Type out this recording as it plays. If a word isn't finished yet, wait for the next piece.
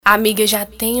Amiga, já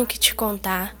tenho que te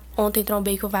contar. Ontem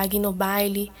trombei com o Vaguin no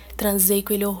baile, transei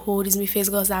com ele horrores, me fez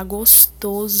gozar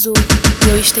gostoso.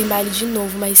 E hoje tem baile de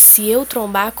novo, mas se eu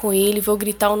trombar com ele, vou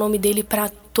gritar o nome dele pra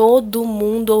todo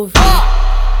mundo ouvir.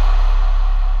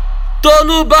 Tô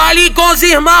no baile com os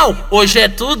irmãos, hoje é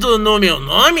tudo no meu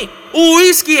nome. O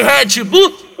Whisky Red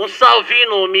Bull, um salve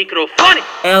no microfone.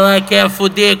 Ela quer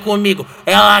fuder comigo,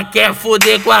 ela quer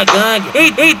fuder com a gangue.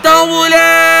 Então,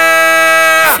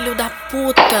 mulher, Filho da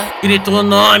puta, grita o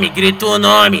nome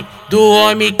do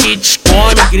homem que te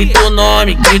come. Grita o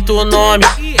nome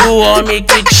do homem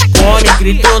que te come.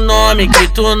 Grita o nome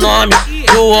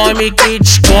do homem que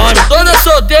te come. Toda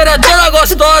solteira, dela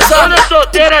gostosa. Toda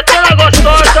solteira, dela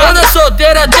gostosa. Toda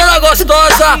solteira, dela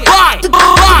gostosa. Vai,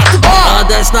 vai. Ela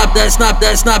desce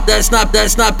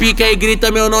na pica e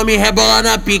grita meu nome, rebola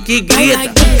na pica e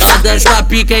grita. Ela desce na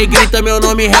pica e grita meu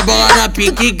nome, rebola na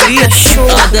pica e grita.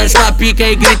 Ela desce na pica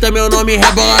e grita meu nome,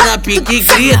 rebola na pica e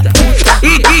grita.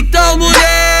 E então,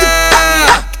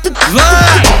 mulher,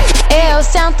 vai! Eu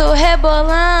sento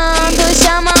rebolando,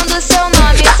 chamando seu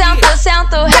nome.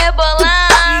 Sento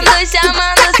rebolando,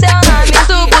 chamando seu nome.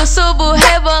 Subo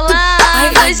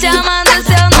rebolando, chamando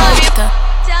seu nome.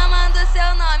 Chamando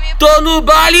seu nome. Tô no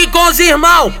baile com os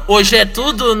irmãos, hoje é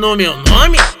tudo no meu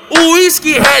nome. O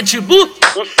Whisky Red Bull,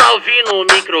 um salve no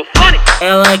microfone.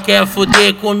 Ela quer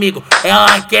fuder comigo,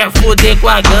 ela quer fuder com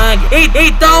a gangue.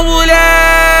 Então,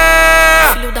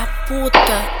 mulher, filho da puta,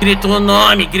 grita o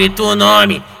nome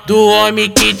do homem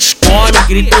que te come.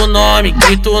 Grita o nome do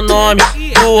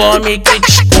homem que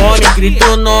te come. Grita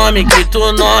o nome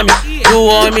do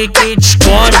homem que te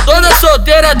come. Toda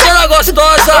solteira, dela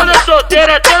gostosa. Toda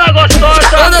solteira, dela gostosa.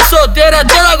 Toda solteira,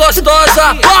 dela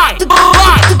gostosa. Vai,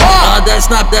 vai. Ela desce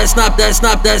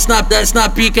na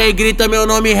pica e grita meu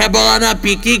nome, rebola na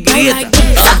pica e grita.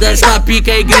 Ela desce na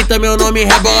pica e grita meu nome,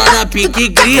 rebola na pica e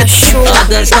grita. Ela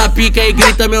desce na pica e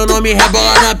grita meu nome,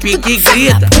 rebola na pica e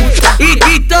grita.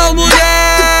 E então,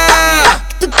 mulher,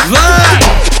 vai!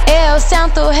 Eu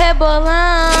sento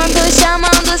rebolando, chamando